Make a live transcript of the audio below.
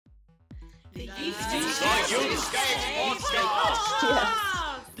The Youthscape Podcast. Yes.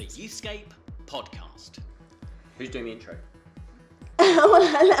 The Youthscape Podcast. Who's doing the intro? Well,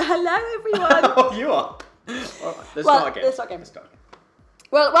 hello everyone. Oh, you are. All right, let's start again. Let's start again.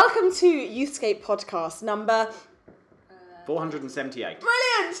 Well, welcome to Youthscape Podcast number 478.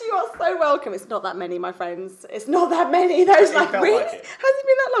 Brilliant! You are so welcome. It's not that many, my friends. It's not that many. Those like felt really like it. hasn't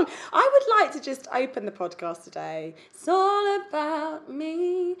been that long. I would like to just open the podcast today. It's all about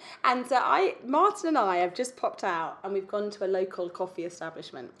me. And Martin and I have just popped out and we've gone to a local coffee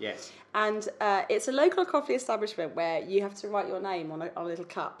establishment. Yes. And it's a local coffee establishment where you have to write your name on a little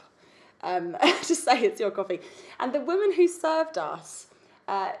cup to say it's your coffee. And the woman who served us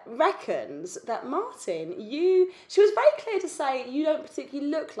reckons that Martin, she was very clear to say you don't particularly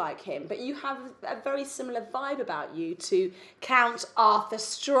look like him, but you have a very similar vibe about you to Count Arthur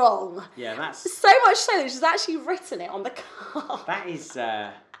Strong. Yeah, that's... So much so that she's actually written it on the card. That is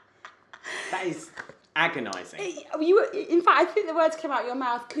agonising. In fact, I think the words came out of your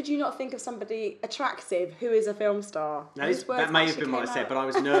mouth. Could you not think of somebody attractive who is a film star? That may have been what I said, but I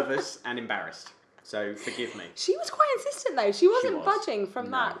was nervous and embarrassed. So forgive me. She was quite insistent though. She wasn't was. budging from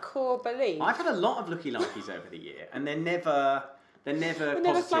that core belief. I've had a lot of looky-likes over the year, and they're never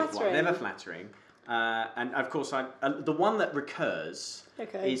positive, flattering. never flattering. And of course, the one that recurs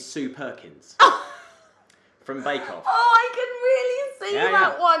is Sue Perkins from Bake Off. Oh, I can really see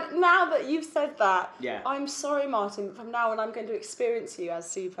that one. Now that you've said that, Yeah. I'm sorry, Martin, but from now on I'm going to experience you as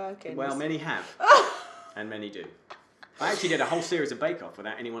Sue Perkins. Well, many have, and many do. I actually did a whole series of Bake Off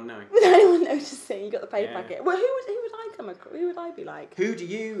without anyone knowing. Without anyone noticing, you got the pay Yeah. packet. Well, who would I come across? Who would I be like? Who do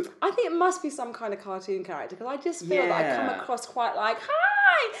you... I think it must be some kind of cartoon character because I just feel that I come Yeah. across quite like,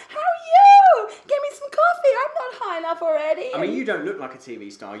 hi, how are you? Give me some coffee. I'm not high enough already. I mean, you don't look like a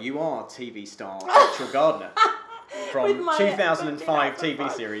TV star. You are TV star Rachel Gardner from With my 2005 TV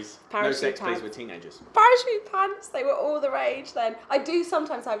 2005 series No Parachute Sex Please Pants. with Teenagers. Parachute pants, they were all the rage then. I do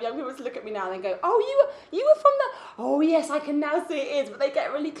sometimes have young people look at me now and go, oh, you were from the... Oh, yes, I can now see it is. But they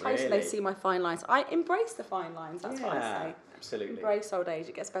get really close and they Really? see my fine lines. I embrace the fine lines, that's what I say. Absolutely. Embrace old age,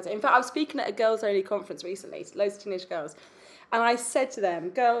 it gets better. In fact, I was speaking at a girls-only conference recently, loads of teenage girls, and I said to them,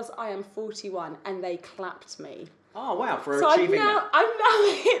 girls, I am 41, and they clapped me. Oh, wow, for So achieving I've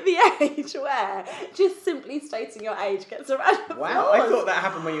now hit the age where just simply stating your age gets a round of Wow, applause. I thought that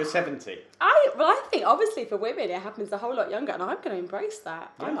happened when you were 70. I think obviously for women it happens a whole lot younger, and I'm going to embrace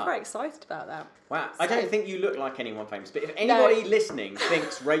that. I'm Yeah. very excited about that. Wow, I So- don't think you look like anyone famous, but if anybody listening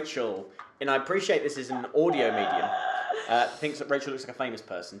thinks Rachel, and I appreciate this is an audio medium, thinks that Rachel looks like a famous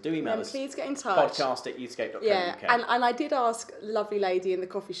person, do email Then us. please get in touch. podcast@youthscape.co.uk. Yeah, and I did ask lovely lady in the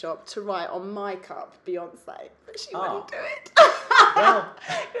coffee shop to write on my cup Beyonce, but she wouldn't do it. Well,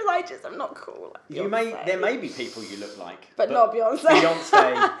 because I just am not cool. Like Beyonce. there may be people you look like, But not Beyonce.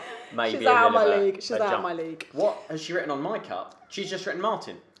 Beyonce may She's be a out of bit my of a- league. She's a out of jump. my league. What has she written on my cup? She's just written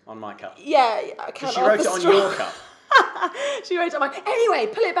Martin on my cup. Yeah, I So can't. she wrote it on your cup. She wrote it on mine. Anyway,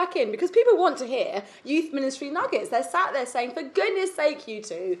 pull it back in because people want to hear youth ministry nuggets. They're sat there saying, for goodness sake, you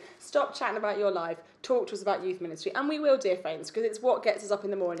two, stop chatting about your life. Talk to us about youth ministry. And we will, dear friends, because it's what gets us up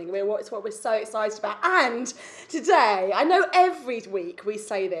in the morning. It's what we're so excited about. And today, I know every week we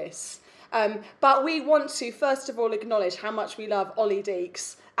say this, but we want to, first of all, acknowledge how much we love Ollie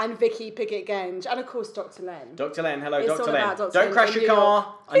Deeks and Vicky Pickett-Genge, and of course Dr. Len. Dr. Len, hello, It's Dr. all Len. about Dr. Don't Len crash in your New car.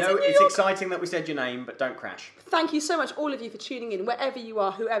 York. I He's know in New it's York. exciting that we said your name, but don't crash. Thank you so much, all of you, for tuning in, wherever you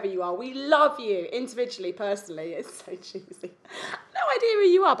are, whoever you are. We love you, individually, personally. It's so cheesy. No idea who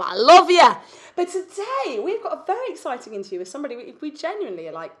you are, but I love you. But today, we've got a very exciting interview with somebody we genuinely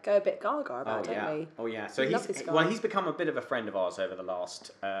go a bit gaga about, don't we? Oh yeah. So We love this guy. he's become a bit of a friend of ours over the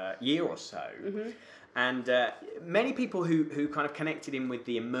last year or so, and many people who kind of connected him with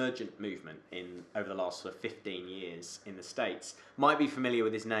the emergent movement over the last sort of 15 years in the States might be familiar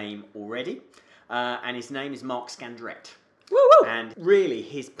with his name already, and his name is Mark Scandrette. Woo woo! And really,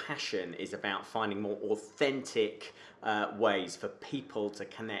 his passion is about finding more authentic ways for people to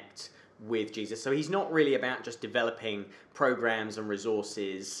connect with Jesus. So he's not really about just developing programs and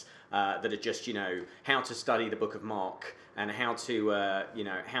resources that are just, how to study the book of Mark and how to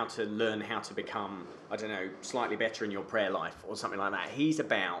learn how to become, slightly better in your prayer life or something like that. He's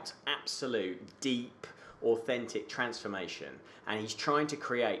about absolute, deep, authentic transformation, and he's trying to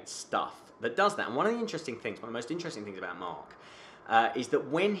create stuff that does that. And one of the most interesting things about Mark is that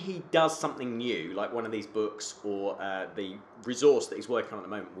when he does something new, like one of these books or the resource that he's working on at the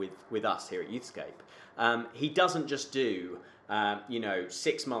moment with us here at Youthscape, he doesn't just do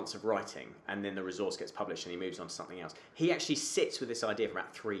 6 months of writing and then the resource gets published and he moves on to something else. He actually sits with this idea for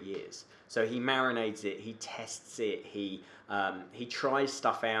about 3 years. So he marinates it, he tests it, he tries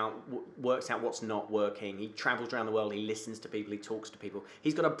stuff out, works out what's not working. He travels around the world, he listens to people, he talks to people.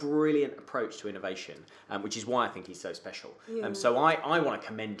 He's got a brilliant approach to innovation, which is why I think he's so special. So I want to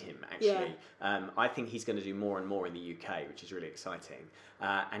commend him, actually. I think he's going to do more and more in the UK, which is really exciting.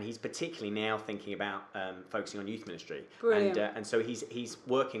 And he's particularly now thinking about focusing on youth ministry. Brilliant. And so he's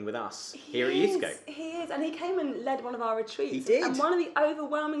working with us here at Youthscape. He is, and he came and led one of our retreats. He did. And one of the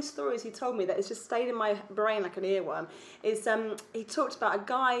overwhelming stories he told me that has just stayed in my brain like an earworm is he talked about a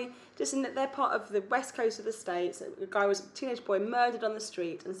guy just in they're part of the west coast of the States. A guy was a teenage boy murdered on the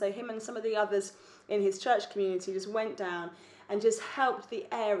street, and so him and some of the others in his church community just went down and just helped the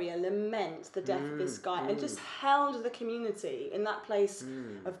area lament the death of this guy and just held the community in that place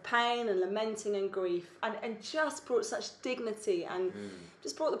of pain and lamenting and grief and just brought such dignity and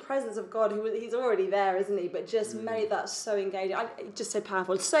just brought the presence of God, he's already there, isn't he? But just made that so engaging, just so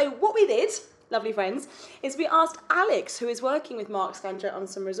powerful. So what we did, lovely friends, is we asked Alex, who is working with Mark Scandrett on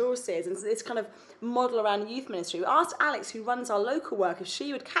some resources and this kind of model around youth ministry. We asked Alex, who runs our local work, if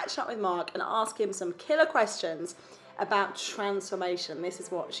she would catch up with Mark and ask him some killer questions about transformation. This is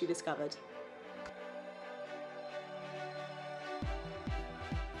what she discovered.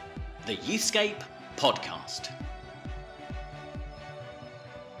 The Youthscape Podcast.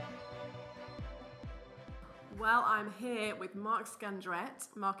 Well, I'm here with Mark Scandrett.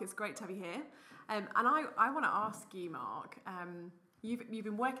 Mark, it's great to have you here. And I want to ask you, Mark, you've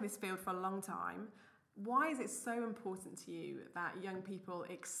been working in this field for a long time. Why is it so important to you that young people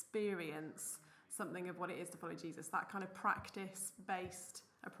experience something of what it is to follow Jesus, that kind of practice-based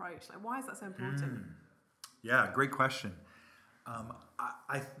approach? Like, why is that so important? Yeah, great question.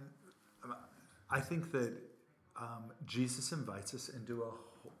 I think that Jesus invites us into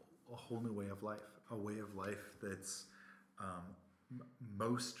a whole new way of life, a way of life that's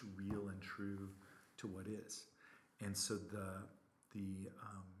most real and true to what is. And so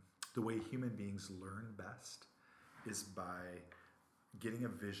the way human beings learn best is by getting a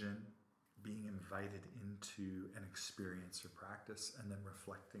vision, being invited into an experience or practice, and then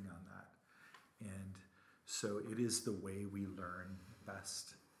reflecting on that. And so it is the way we learn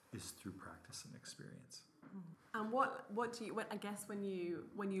best is through practice and experience. And what do you? I guess when you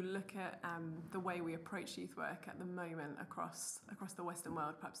look at the way we approach youth work at the moment across the Western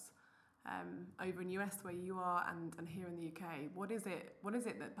world, perhaps over in the US where you are and here in the UK, what is it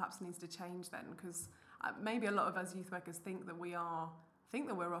that perhaps needs to change then? Because maybe a lot of us youth workers think that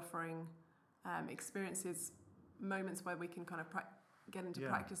we're offering experiences, moments where we can kind of get into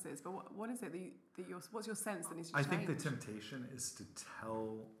practices. But what is it what's your sense that needs to change? I think the temptation is to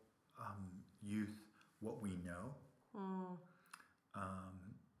tell youth what we know,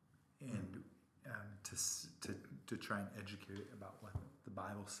 and to try and educate about what the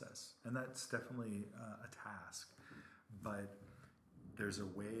Bible says, and that's definitely a task. But there's a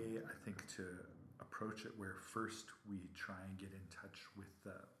way, I think, to approach it where first we try and get in touch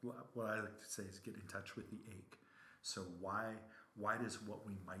with what I like to say is get in touch with the ache. So why does what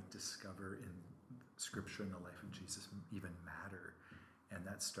we might discover in Scripture and the life of Jesus even matter? And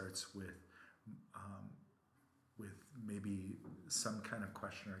that starts with maybe some kind of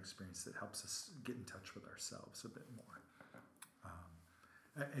question or experience that helps us get in touch with ourselves a bit more.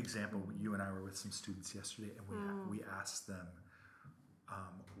 Example, you and I were with some students yesterday, and we asked them,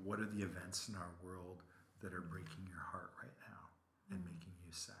 what are the events in our world that are breaking your heart right now and making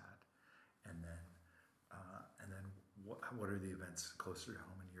you sad? And then what are the events closer to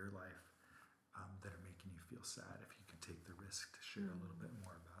home in your life that are making you feel sad? If you could take the risk to share a little bit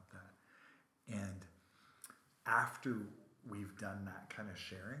more about that. And after we've done that kind of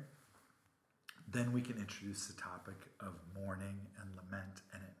sharing, then we can introduce the topic of mourning and lament,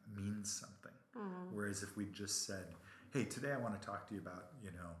 and it means something. Whereas if we just said, hey, today I want to talk to you about,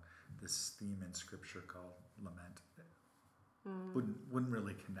 this theme in Scripture called lament, wouldn't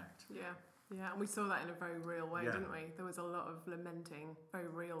really connect. Yeah, and we saw that in a very real way, didn't we? There was a lot of lamenting, very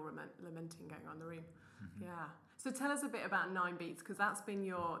real lamenting going on in the room. Yeah. So tell us a bit about 9 Beats, because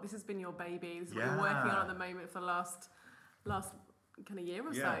this has been your baby. This is what you're working on at the moment for the last kind of year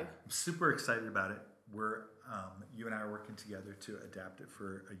or so. I'm super excited about it. We're you and I are working together to adapt it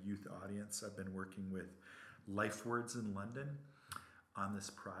for a youth audience. I've been working with LifeWords in London on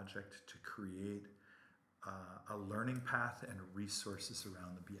this project to create a learning path and resources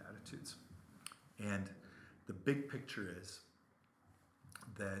around the Beatitudes. And the big picture is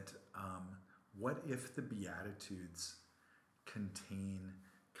that what if the Beatitudes contain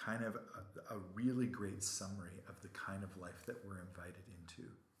kind of a really great summary of the kind of life that we're invited into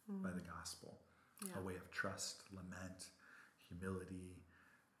by the gospel? A way of trust, lament, humility,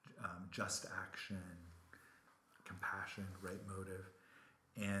 just action, compassion, right motive,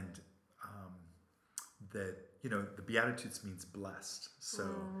 and that, the Beatitudes means blessed.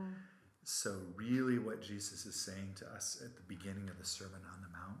 So really what Jesus is saying to us at the beginning of the Sermon on the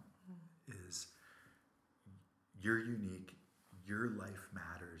Mount is, you're unique, your life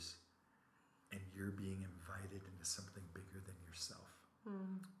matters, and you're being invited into something bigger than yourself.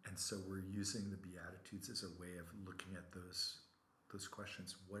 And so we're using the Beatitudes as a way of looking at those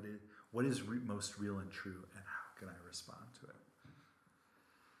questions. What is most real and true, and how can I respond to it?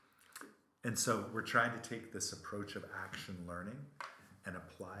 And so we're trying to take this approach of action learning and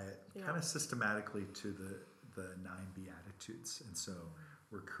apply it kind of systematically to the 9 Beatitudes. And so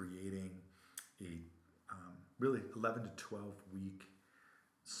we're creating a really 11 to 12 week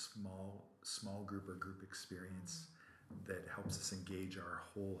small group or group experience that helps us engage our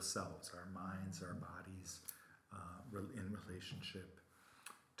whole selves, our minds, our bodies, in relationship,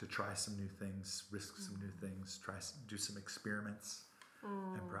 to try some new things, risk some new things, do some experiments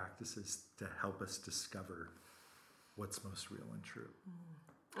and practices to help us discover what's most real and true.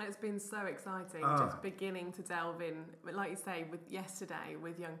 And it's been so exciting just beginning to delve in, like you say, with yesterday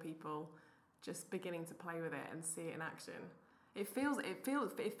with young people, just beginning to play with it and see it in action. It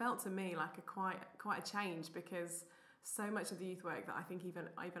felt to me like quite a change, because so much of the youth work that I think even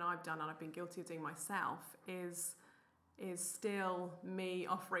I've done, and I've been guilty of doing myself, is still me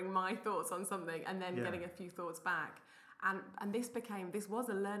offering my thoughts on something and then getting a few thoughts back. And this was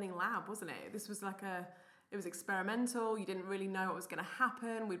a learning lab, wasn't it? This was it was experimental. You didn't really know what was going to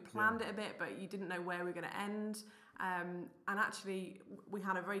happen. We'd planned it a bit, but you didn't know where we were going to end. And actually, we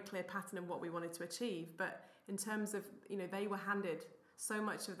had a very clear pattern of what we wanted to achieve. But in terms of, they were handed so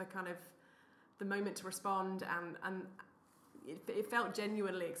much of the kind of the moment to respond, and it felt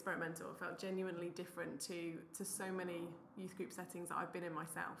genuinely experimental. It felt genuinely different to so many youth group settings that I've been in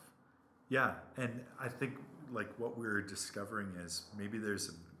myself. Yeah, and I think what we're discovering is maybe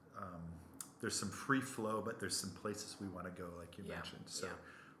there's some free flow, but there's some places we want to go, like you mentioned. So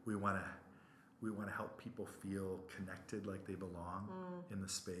we want to help people feel connected, like they belong in the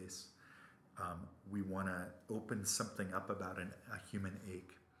space. We want to open something up about a human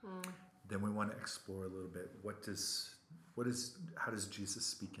ache. Then we want to explore a little bit how does Jesus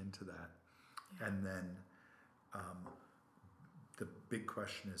speak into that? And then the big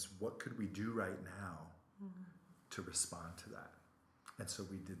question is, what could we do right now to respond to that? And so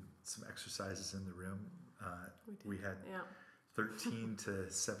we did some exercises in the room. We had 13 to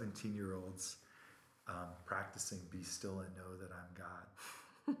 17-year-olds practicing "Be still and know that I'm God."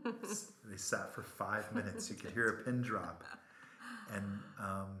 They sat for 5 minutes. You could hear a pin drop, and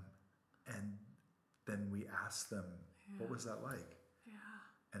then we asked them, "What was that like?"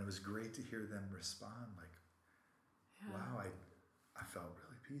 And it was great to hear them respond. Wow, I felt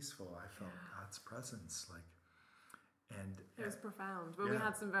really peaceful. I felt God's presence. And it was profound. Well, we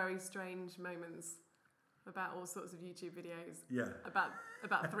had some very strange moments about all sorts of YouTube videos.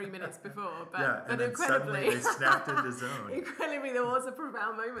 About 3 minutes before, but and incredibly, suddenly they snapped into zone. Incredibly, there was a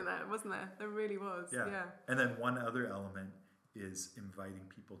profound moment there, wasn't there? There really was. Yeah. And then one other element is inviting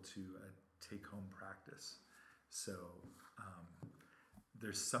people to a take-home practice. So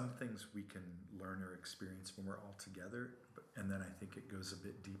there's some things we can learn or experience when we're all together, and then I think it goes a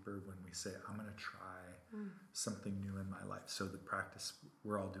bit deeper when we say, I'm going to try something new in my life. So the practice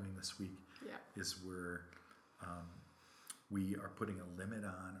we're all doing this week is we are putting a limit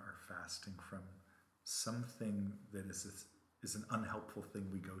on our fasting from something that is an unhelpful thing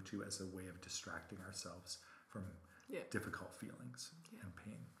we go to as a way of distracting ourselves from difficult feelings and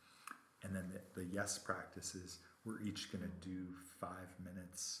pain. And then the yes practice is we're each going to do 5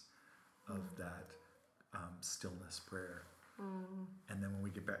 minutes of that stillness prayer. And then when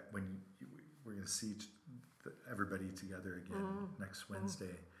we get back, we're going to see everybody together again next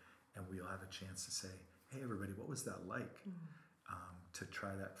Wednesday, and we'll have a chance to say, hey, everybody, what was that like to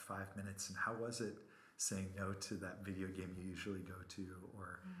try that 5 minutes? And how was it saying no to that video game you usually go to,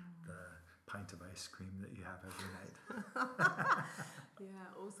 or the pint of ice cream that you have every night?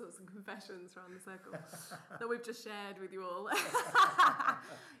 All sorts of confessions around the circle that we've just shared with you all.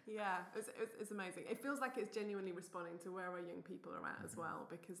 It's amazing. It feels like it's genuinely responding to where our young people are at as well,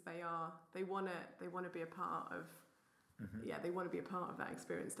 because they want to be a part of they want to be a part of that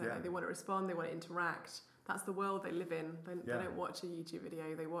experience, don't they? They want to respond, they want to interact. That's the world they live in. They don't watch a YouTube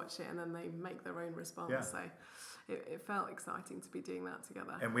video, they watch it and then they make their own response. So it felt exciting to be doing that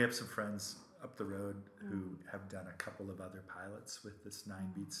together. And we have some friends up the road who have done a couple of other pilots with this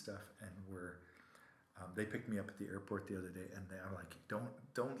 9 Beat stuff, and they picked me up at the airport the other day, and they are like,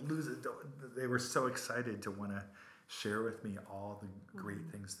 don't lose it. They were so excited to want to share with me all the great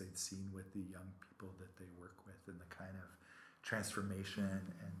things they'd seen with the young people that they work with and the kind of transformation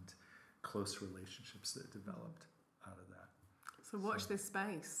and close relationships that developed out of that. So watch this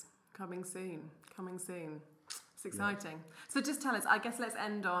space. Coming soon. It's exciting. Yeah. So just tell us, I guess let's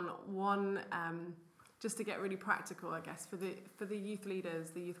end on one, just to get really practical, I guess, for the youth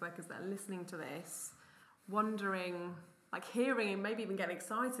leaders, the youth workers that are listening to this, wondering, like hearing and maybe even getting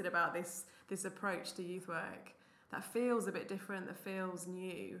excited about this approach to youth work that feels a bit different, that feels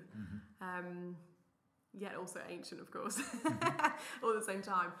new, yet also ancient, of course, all at the same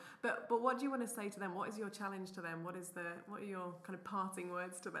time. But what do you want to say to them? What is your challenge to them? What are your kind of parting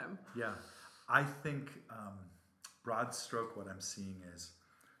words to them? Yeah, I think broad stroke, what I'm seeing is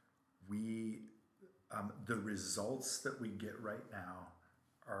the results that we get right now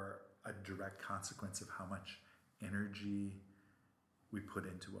are a direct consequence of how much energy we put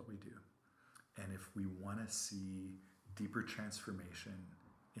into what we do. And if we want to see deeper transformation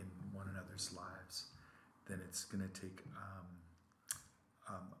in one another's lives, then it's going to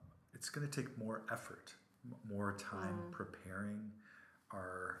take more effort, more time preparing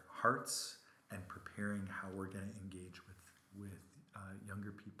our hearts and preparing how we're going to engage with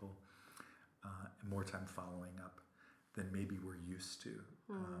younger people, and more time following up than maybe we're used to.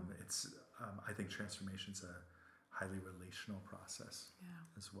 I think transformation's a highly relational process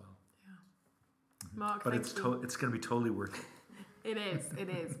as well. Mark, but it's going to be totally worth it. It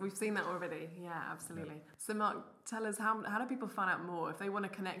is. We've seen that already. Yeah, absolutely. Yeah. So Mark, tell us, how do people find out more? If they want to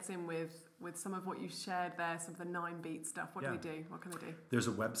connect in with some of what you shared there, some of the 9Beats stuff, what do they do? What can they do? There's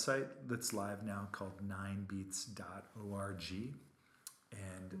a website that's live now called 9beats.org.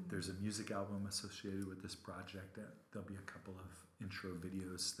 And there's a music album associated with this project. There'll be a couple of intro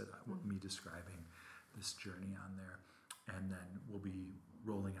videos that me describing this journey on there. And then we'll be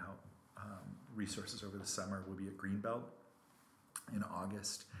rolling out resources over the summer. We'll be at Greenbelt in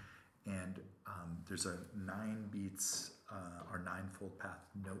August, and there's a 9Beats our Ninefold Path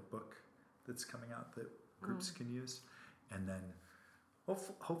notebook that's coming out that groups can use, and then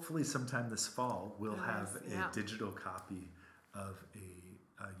hopefully sometime this fall we'll have a digital copy of a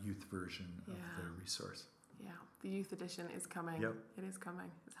youth version of the resource. Yeah, the youth edition is coming. Yep. It is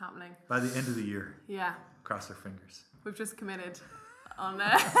coming. It's happening by the end of the year. Yeah, cross our fingers. We've just committed on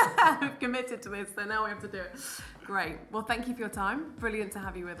we've committed to this, so now we have to do it. Great. Well, thank you for your time. Brilliant to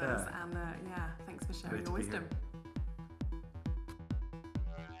have you with us, and thanks for sharing your wisdom.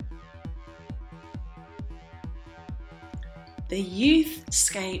 The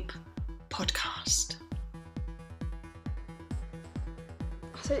Youthscape Podcast.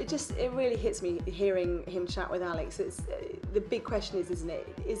 So it really hits me hearing him chat with Alex. It's the big question isn't it?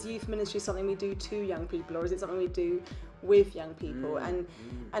 Is youth ministry something we do to young people, or is it something we do with young people? And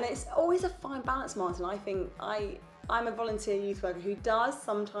it's always a fine balance, Martin. I think I'm a volunteer youth worker who does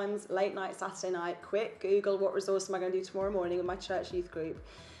sometimes late night, Saturday night, quick Google what resource am I going to do tomorrow morning with my church youth group.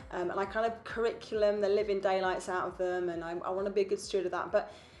 And I kind of curriculum the living daylights out of them, and I want to be a good steward of that.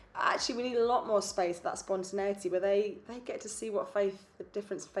 But actually we need a lot more space for that spontaneity where they get to see what the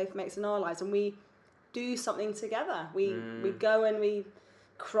difference faith makes in our lives, and we do something together. We go and we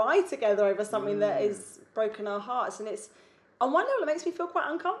cry together over something that is broken our hearts, and it's on one level it makes me feel quite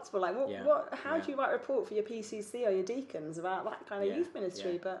uncomfortable. Like how do you write a report for your PCC or your deacons about that kind of youth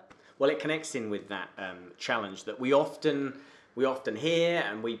ministry? But it connects in with that challenge that we often hear,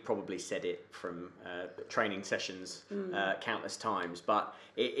 and we probably said it from training sessions countless times, but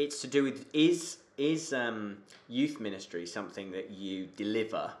it's to do with is youth ministry something that you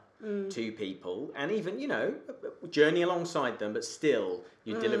deliver to people, and even journey alongside them, but still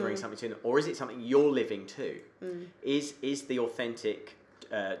you're delivering something to them, or is it something you're living too? Is the authentic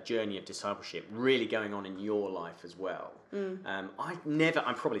journey of discipleship really going on in your life as well?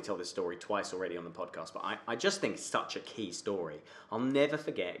 I've probably told this story twice already on the podcast, but I just think it's such a key story. I'll never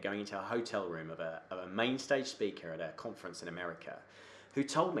forget going into a hotel room of a main stage speaker at a conference in America who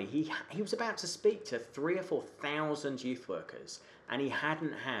told me he was about to speak to 3,000 or 4,000 youth workers, and he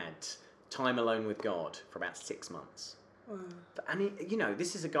hadn't had time alone with God for about 6 months. Wow. And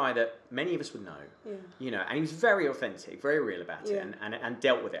this is a guy that many of us would know, and he was very authentic, very real about it, and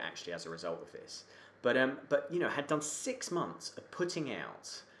dealt with it actually as a result of this. But had done 6 months of putting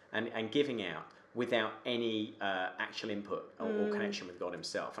out and giving out without any actual input or connection with God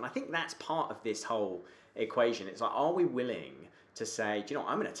himself. And I think that's part of this whole equation. It's like, are we willing to say,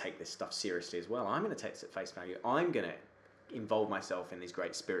 I'm going to take this stuff seriously as well. I'm going to take this at face value. I'm going to involve myself in these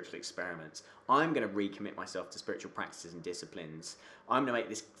great spiritual experiments. I'm going to recommit myself to spiritual practices and disciplines. I'm going to make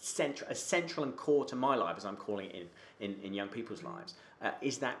this central and core to my life, as I'm calling it in young people's lives.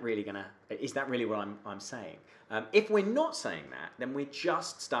 is that really what I'm saying? If we're not saying that, then we're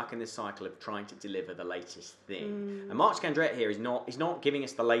just stuck in this cycle of trying to deliver the latest thing. And Mark Scandrette here is not giving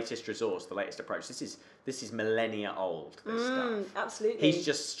us the latest resource, the latest approach. This is millennia old, this stuff. Absolutely. He's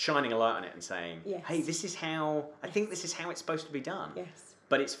just shining a light on it and saying, Yes. hey, this is how it's supposed to be done. Yes.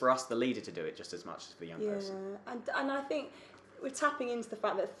 But it's for us, the leader, to do it just as much as for the young person. And I think we're tapping into the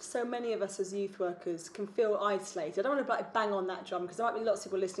fact that so many of us as youth workers can feel isolated. I don't want to like bang on that drum because there might be lots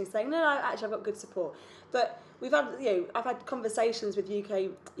of people listening saying, no, actually I've got good support. But I've had conversations with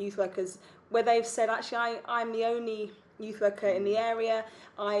UK youth workers where they've said, actually, I'm the only youth worker in the area.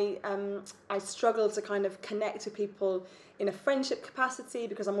 I struggle to kind of connect to people in a friendship capacity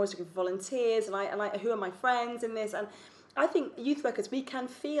because I'm always looking for volunteers and I who are my friends in this. And I think youth workers, we can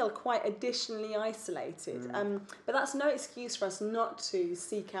feel quite additionally isolated, but that's no excuse for us not to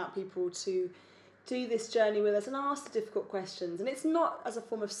seek out people to do this journey with us and ask the difficult questions. And it's not as a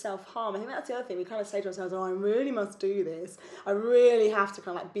form of self-harm. I think that's the other thing. We kind of say to ourselves, I really must do this. I really have to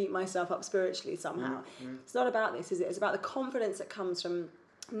kind of like beat myself up spiritually somehow. It's not about this, is it? It's about the confidence that comes from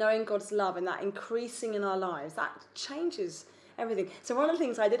knowing God's love and that increasing in our lives. That changes everything. So one of the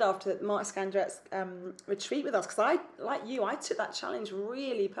things I did after Mark Scandrette's retreat with us, because I took that challenge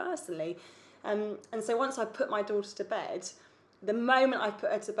really personally. And so once I put my daughter to bed, the moment I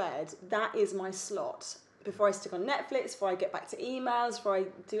put her to bed, that is my slot. Before I stick on Netflix, before I get back to emails, before I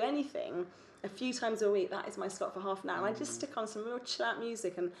do anything, a few times a week, that is my slot for half an hour. And I just stick on some real chill out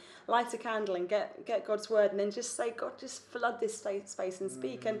music and light a candle and get God's word and then just say, God, just flood this space and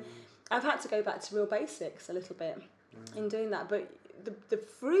speak. And I've had to go back to real basics a little bit in doing that. But the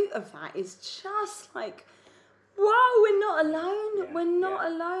fruit of that is just like, whoa, we're not alone. We're not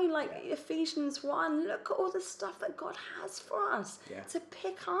alone. Like Ephesians 1, look at all the stuff that God has for us to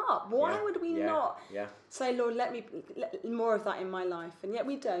pick up. Why would we not say, Lord, let more of that in my life? And yet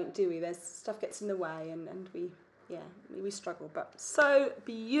we don't, do we? There's stuff gets in the way and we struggle. But so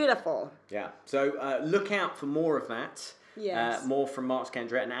beautiful. Yeah. So look out for more of that. Yes. More from Mark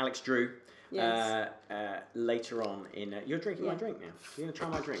Scandrette and Alex Drew. Yes. Later on in... you're drinking my drink now. You're going to try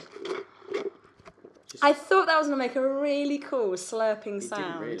my drink. I thought that was going to make a really cool slurping sound,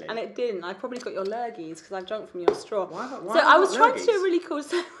 didn't really. and it didn't. I probably got your lurgies because I've drunk from your straw. Why so I was trying to do a really cool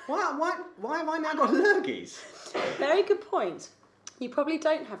sound. Why have I now got lurgies? Very good point. You probably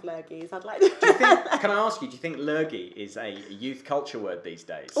don't have lurgies. I'd like to... Can I ask you, do you think lurgy is a youth culture word these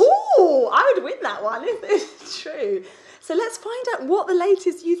days? Ooh, I would win that one if it's true. So let's find out what the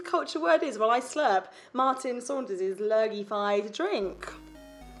latest youth culture word is while I slurp Martin Saunders' lurgified drink.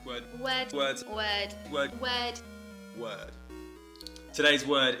 Word. Today's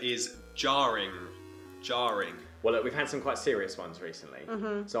word is jarring. Jarring. Well, look, we've had some quite serious ones recently,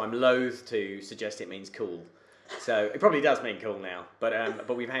 so I'm loath to suggest it means cool. So it probably does mean cool now,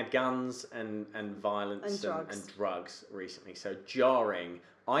 but we've had guns and violence and drugs recently. So jarring,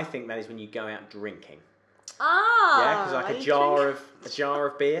 I think that is when you go out drinking. Yeah, because like a jar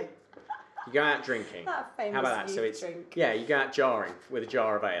of beer. You go out drinking. That famous How about that? So it's drink. Yeah, you go out jarring with a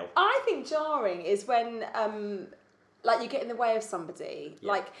jar of ale. I think jarring is when like you get in the way of somebody.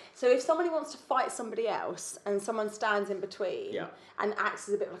 Yeah. Like, so if somebody wants to fight somebody else and someone stands in between and acts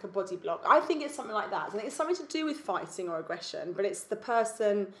as a bit like a body block, I think it's something like that. I think it's something to do with fighting or aggression, but it's the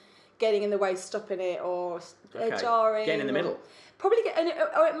person getting in the way, stopping it, or jarring. Getting in the middle. Probably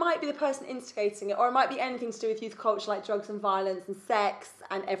or it might be the person instigating it, or it might be anything to do with youth culture like drugs and violence and sex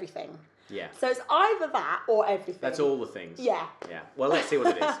and everything. Yeah. So it's either that or everything. That's all the things. Yeah. Yeah. Well, let's see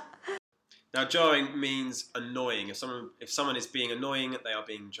what it is. Now, jarring means annoying. If someone is being annoying, they are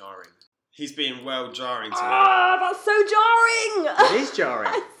being jarring. He's being well jarring today. Ah, that's so jarring! It is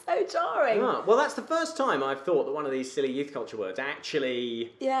jarring. That's so jarring. Ah, well, that's the first time I've thought that one of these silly youth culture words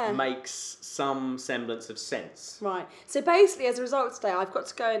actually makes some semblance of sense. Right. So basically, as a result today, I've got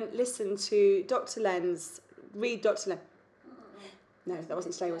to go and listen to read Dr. Len. No, that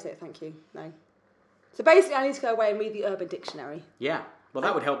wasn't today, was it? Thank you. No. So basically, I need to go away and read the Urban Dictionary. Yeah. Well,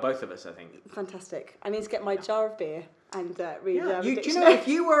 that would help both of us, I think. Fantastic. I need to get my jar of beer and read the Urban Do Dictionary. you know, if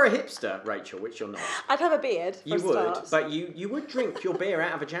you were a hipster, Rachel, which you're not, I'd have a beard. you would, but you would drink your beer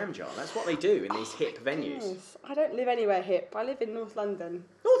out of a jam jar. That's what they do in these hip venues. Yes. I don't live anywhere hip. I live in North London.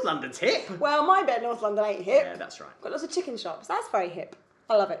 North London's hip. Well, my bit of North London ain't hip. Yeah, that's right. Got lots of chicken shops. That's very hip.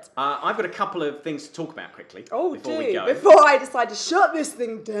 I love it. I've got a couple of things to talk about quickly. Oh, before we go. Before I decide to shut this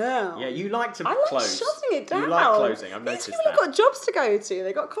thing down. Yeah, you like to I like close. shutting it down. You like closing. I've noticed These people that. have got jobs to go to.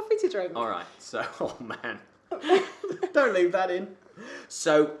 They've got coffee to drink. All right. So, oh man, don't leave that in.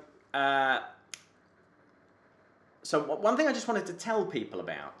 So, one thing I just wanted to tell people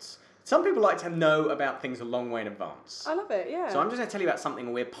about Some people like to know about things a long way in advance. I love it, yeah. So I'm just going to tell you about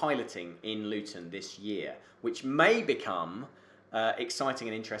something we're piloting in Luton this year, which may become exciting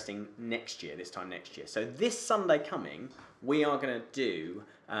and interesting this time next year. So this Sunday coming, we are going to do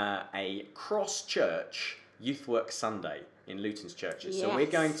a cross-church youth work Sunday in Luton's churches. So we're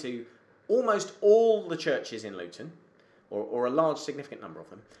going to almost all the churches in Luton, or a large significant number of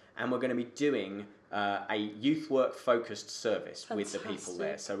them, and we're going to be doing a youth work focused service with the people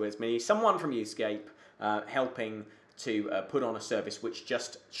there. So it's me, someone from Youthscape, helping to put on a service which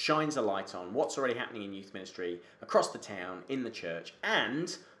just shines a light on what's already happening in youth ministry across the town, in the church,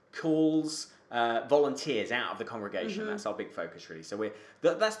 and calls volunteers out of the congregation. That's our big focus, really. So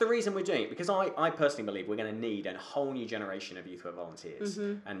that's the reason we're doing it, because I personally believe we're going to need a whole new generation of youth work volunteers.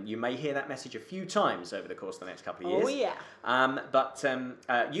 And you may hear that message a few times over the course of the next couple of years. Oh, yeah. But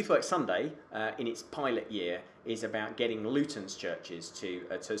Youth Work Sunday, in its pilot year, is about getting Luton's churches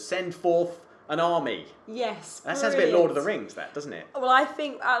to send forth an army. Yes, that sounds a bit Lord of the Rings, that, doesn't it? Well, I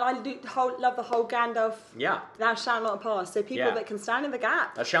think I love the whole Gandalf. Yeah. Thou shalt not pass. So people that can stand in the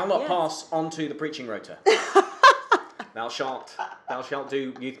gap. Thou shalt not pass onto the preaching rota. Thou shalt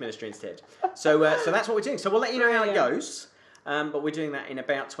do youth ministry instead. So that's what we're doing. So we'll let you know how it goes. But we're doing that in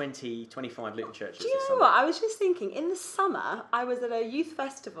about 25 Luton churches. Do you know what? I was just thinking, in the summer, I was at a youth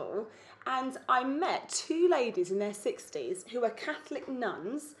festival and I met two ladies in their 60s who were Catholic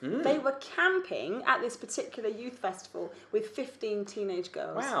nuns. They were camping at this particular youth festival with 15 teenage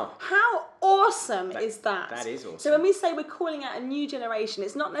girls. Wow. How awesome is that? That is awesome. So when we say we're calling out a new generation,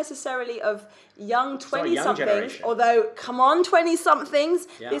 it's not necessarily of young 20-somethings, although, come on, 20-somethings,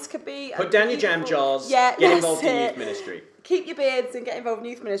 this could be... Put down your jam jars, get involved in youth ministry. Keep your beards and get involved in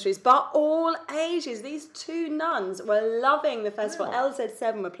youth ministries, but all ages. These two nuns were loving the festival.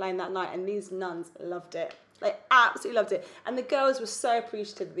 LZ7 were playing that night, and these nuns loved it. They absolutely loved it. And the girls were so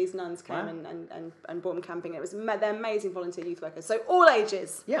appreciative that these nuns came and brought them camping. They're amazing volunteer youth workers. So all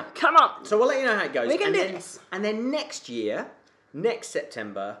ages. Yeah. Come on. So we'll let you know how it goes. We're going to do this. And then next year, next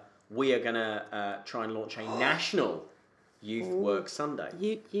September, we are going to try and launch a national Youth Work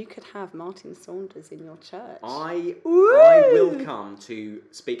Sunday. You could have Martin Saunders in your church. I will come to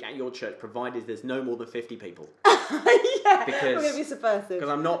speak at your church, provided there's no more than 50 people. Yeah, because we're going to be subversive. Because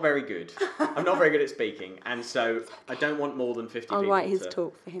I'm not very good. I'm not very good at speaking, and so I don't want more than 50 people. I'll write his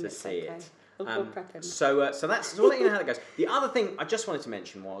talk for him. To see it. We'll prep him. So we'll let you know how that goes. The other thing I just wanted to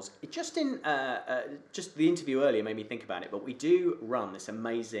mention was, it just just the interview earlier made me think about it, but we do run this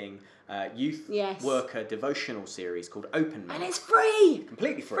amazing youth worker devotional series called Open Me. And it's free!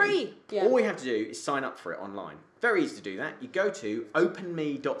 Completely free. Yeah. All we have to do is sign up for it online. Very easy to do that. You go to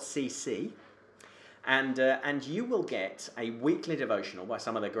openme.cc and you will get a weekly devotional by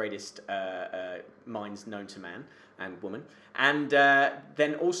some of the greatest minds known to man and woman. And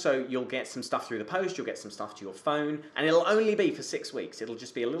then also you'll get some stuff through the post, you'll get some stuff to your phone, and it'll only be for 6 weeks. It'll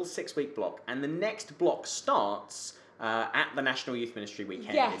just be a little 6-week block. And the next block starts at the National Youth Ministry Weekend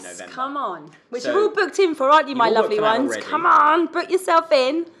in November. Yes, come on. Which you're all booked in for, aren't you, my lovely ones? Already. Come on, book yourself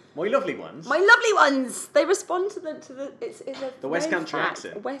in. My lovely ones. My lovely ones. They respond to the it's a West Country fact,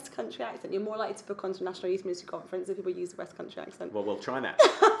 accent. A West Country accent. You're more likely to book onto National Youth Ministry Conference if people use the West Country accent. Well, we'll try that.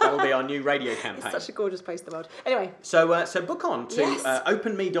 That'll be our new radio campaign. It's such a gorgeous place in the world. Anyway. So book on to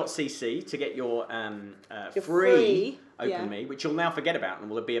openme.cc to get your free Open Me, which you'll now forget about,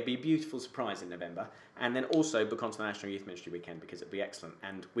 and will be a beautiful surprise in November. And then also book onto the National Youth Ministry Weekend, because it'll be excellent.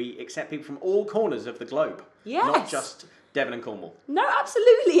 And we accept people from all corners of the globe. Yes. Not just Devon and Cornwall. No,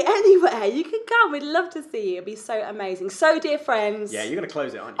 absolutely. Anywhere. You can come. We'd love to see you. It'd be so amazing. So, dear friends. Yeah, you're going to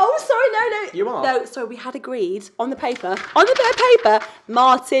close it, aren't you? Oh, sorry. No. You are? No, so we had agreed on the paper,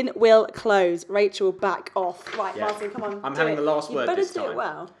 Martin will close. Rachel, back off. Right, yeah. Martin, come on. I'm having the last word this time. You better do it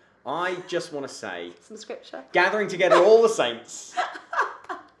well. I just want to say... Some scripture. Gathering together all the saints.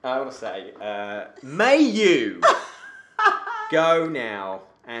 I want to say, may you go now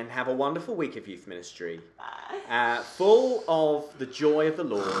and have a wonderful week of youth ministry, full of the joy of the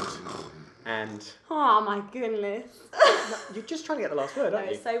Lord, and... Oh, my goodness. You're just trying to get the last word, aren't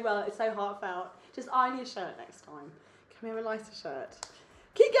you? It's so heartfelt. Just iron your shirt next time. Can we have a lighter shirt?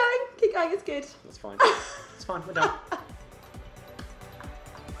 Keep going, it's good. That's fine. It's fine, we're done.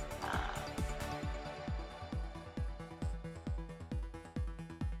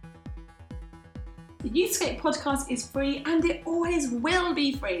 The Youthscape podcast is free, and it always will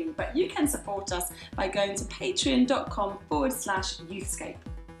be free, but you can support us by going to patreon.com/Youthscape.